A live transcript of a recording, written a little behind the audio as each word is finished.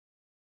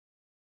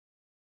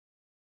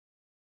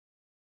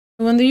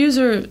When the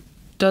user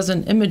does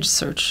an image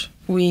search,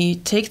 we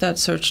take that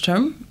search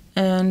term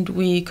and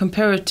we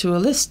compare it to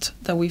a list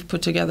that we've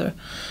put together.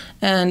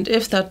 And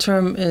if that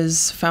term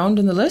is found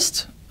in the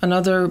list,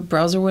 another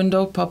browser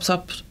window pops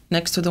up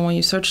next to the one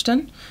you searched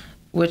in,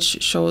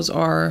 which shows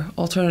our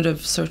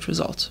alternative search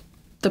result.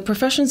 The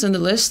professions in the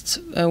list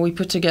we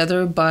put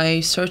together by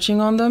searching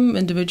on them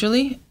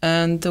individually,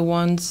 and the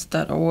ones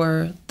that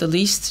were the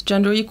least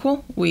gender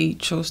equal, we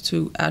chose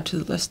to add to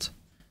the list.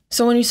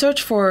 So when you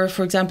search for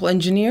example,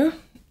 engineer,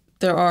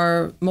 there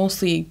are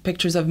mostly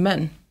pictures of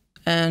men,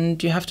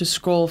 and you have to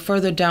scroll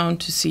further down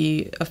to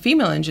see a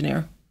female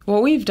engineer.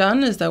 What we've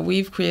done is that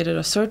we've created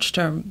a search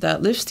term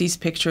that lifts these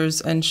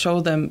pictures and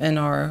show them in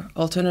our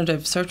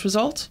alternative search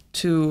result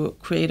to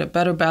create a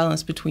better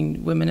balance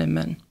between women and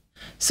men.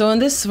 So in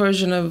this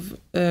version of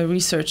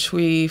research,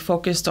 we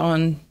focused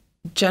on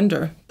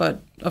gender,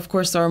 but of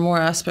course there are more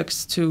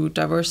aspects to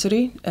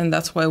diversity, and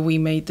that's why we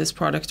made this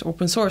product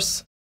open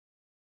source.